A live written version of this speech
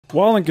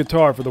While in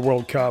Qatar for the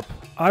World Cup,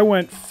 I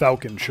went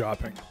Falcon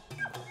shopping.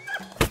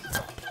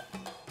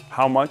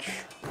 How much?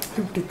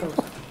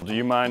 50,000. Do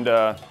you mind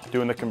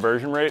doing the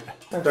conversion rate?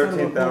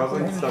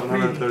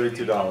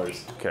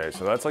 $13,732. Okay,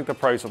 so that's like the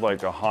price of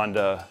like a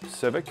Honda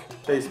Civic.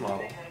 Base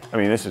model. I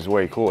mean, this is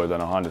way cooler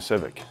than a Honda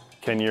Civic.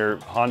 Can your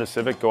Honda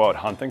Civic go out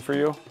hunting for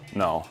you?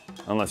 No,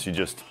 unless you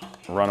just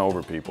run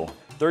over people.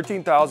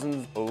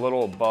 13,000 a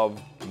little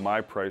above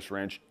my price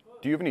range.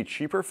 Do you have any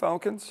cheaper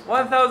Falcons?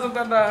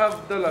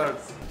 $1,500.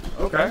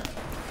 Okay.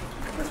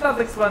 It's not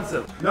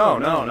expensive.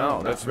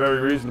 No. That's very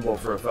reasonable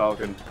for a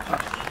Falcon.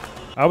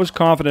 I was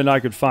confident I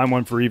could find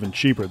one for even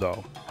cheaper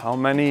though. How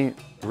many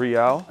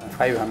real?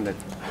 500.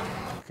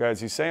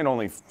 Guys, he's saying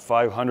only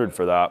 500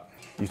 for that.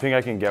 You think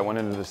I can get one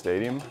into the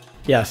stadium?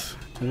 Yes,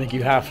 I think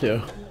you have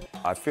to.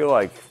 I feel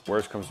like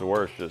worst comes to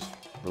worst, just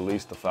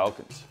release the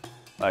Falcons.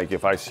 Like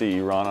if I see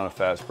Iran on a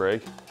fast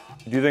break.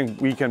 Do you think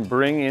we can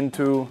bring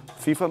into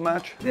FIFA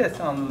match? Yes,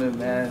 only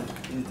man.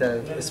 It's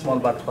a small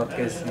but for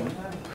casing.